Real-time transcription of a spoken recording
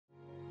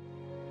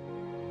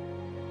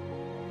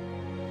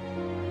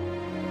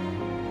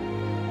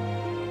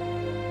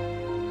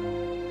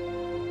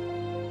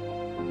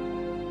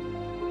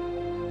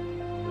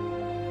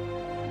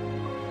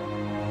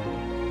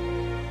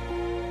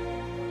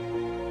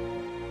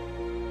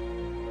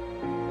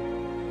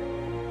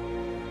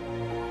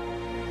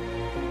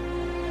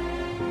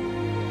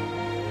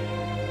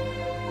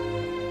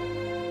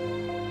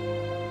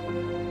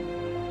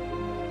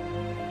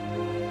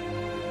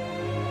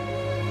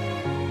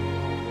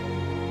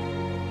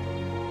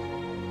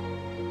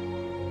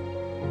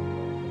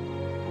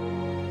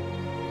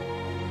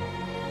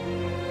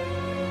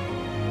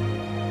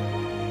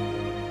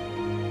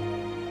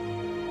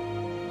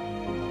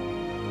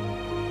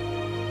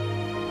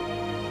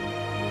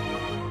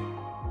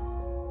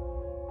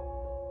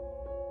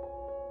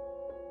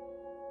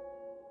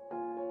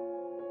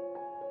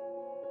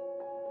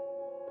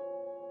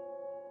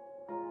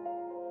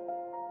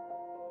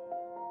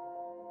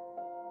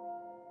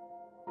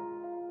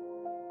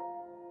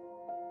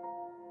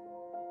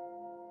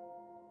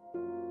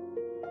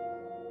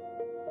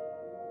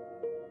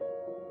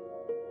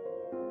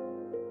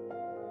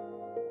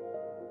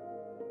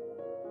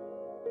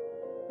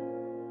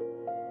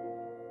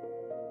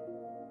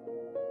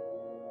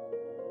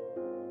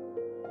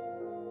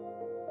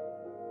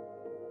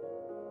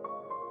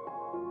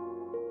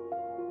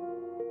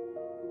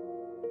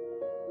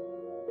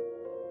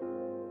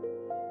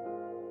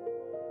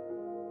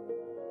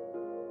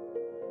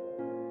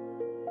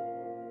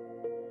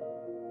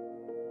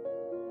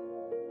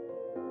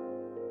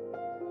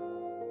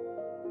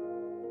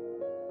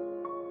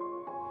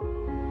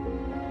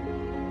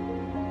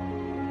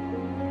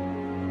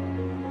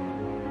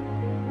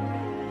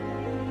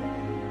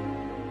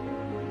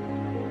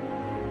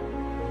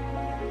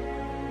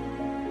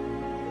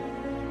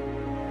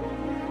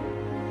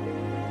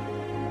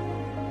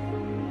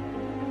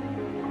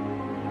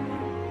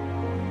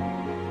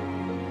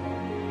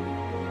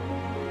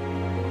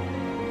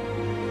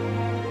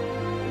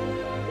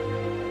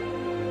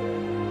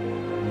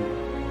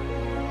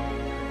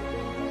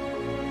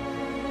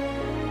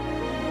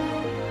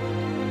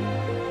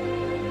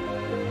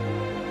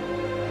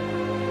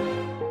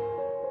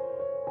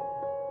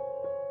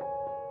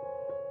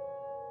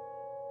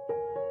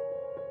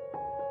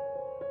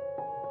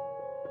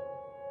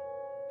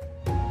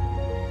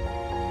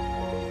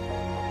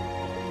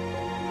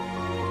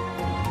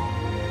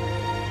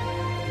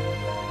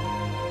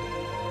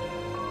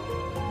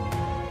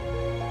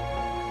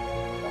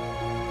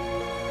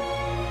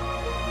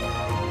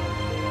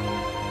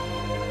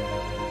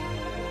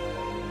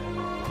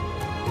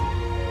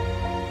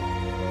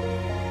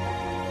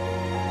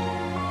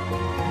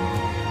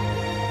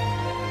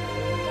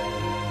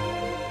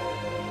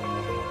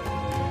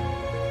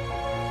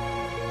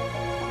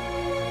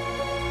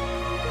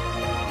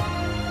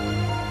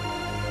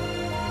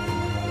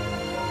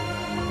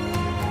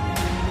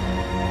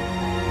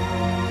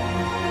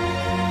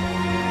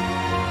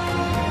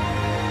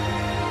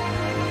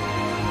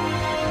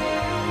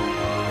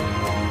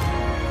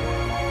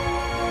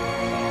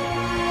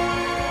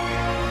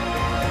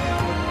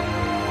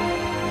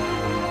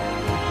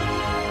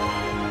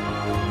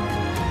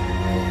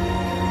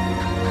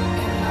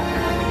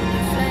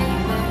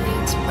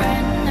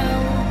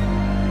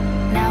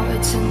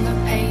It's in the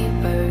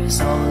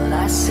papers, all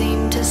I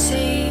seem to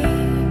see.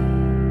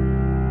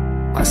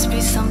 Must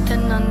be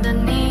something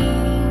underneath.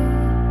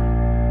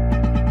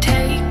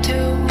 Take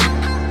two,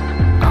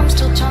 I'm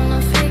still trying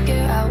to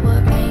figure out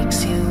what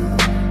makes you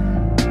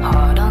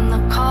hard on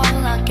the call.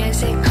 I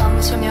guess it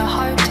comes from your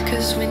heart,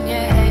 cause when your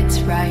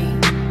head's right,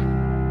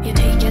 you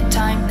take your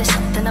time. There's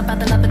something about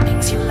the love of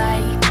things you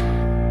like.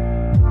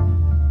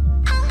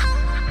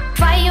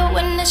 Fire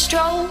when the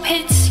strobe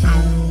hits you.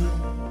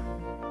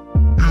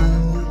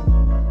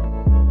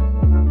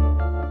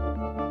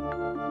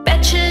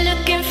 Bet you're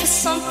looking for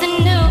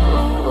something new.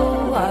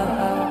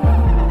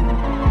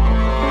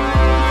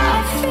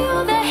 I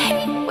feel the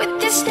hate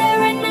with you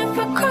staring up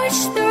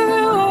across the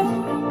room.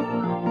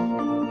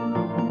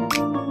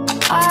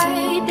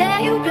 I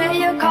dare you play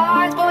your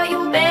cards, boy,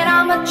 you bet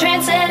I'm a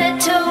trendsetter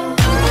too.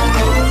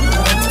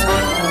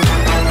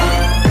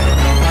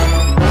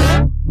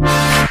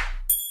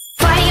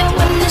 Fire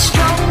when the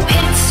strobe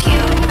hits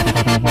you.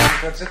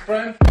 That's it,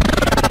 Brian?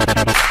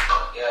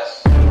 Yes.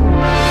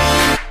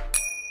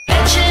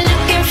 Bet you're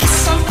looking for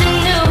something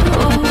new.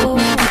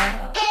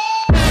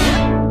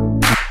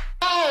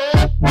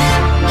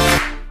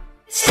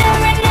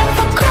 Staring up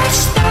across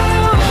the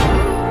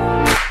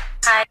room.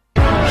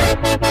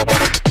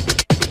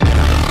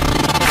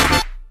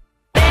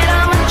 Bet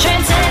I'm a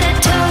trendsetter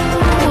too.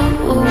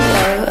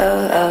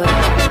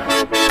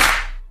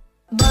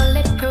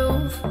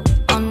 Bulletproof,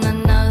 on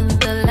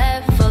another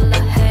level,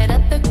 ahead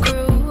of the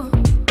crew.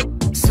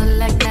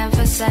 Select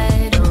never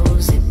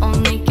settles, it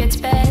only gets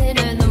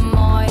better the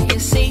more you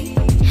see.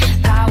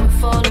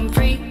 Powerful and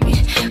free,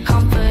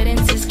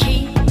 confidence is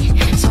key.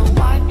 So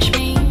watch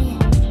me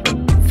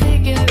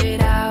figure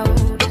it out.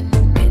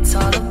 It's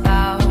all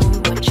about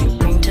what you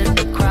bring to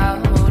the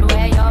crowd,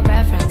 where your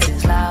reference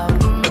is loud.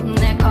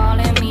 They're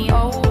calling me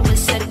over,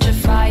 set your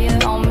fire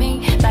on me,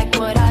 like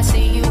what I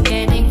see you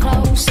getting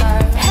closer.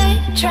 Hey,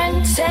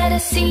 trendsetter,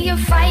 see your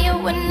fire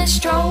when the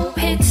strobe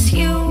hits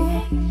you.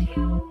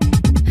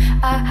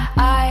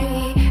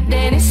 I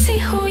didn't see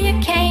who you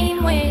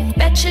came with.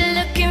 Bet you're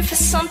looking for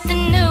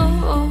something new.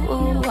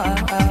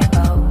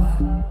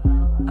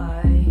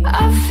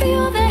 I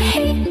feel the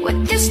hate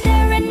with your stare.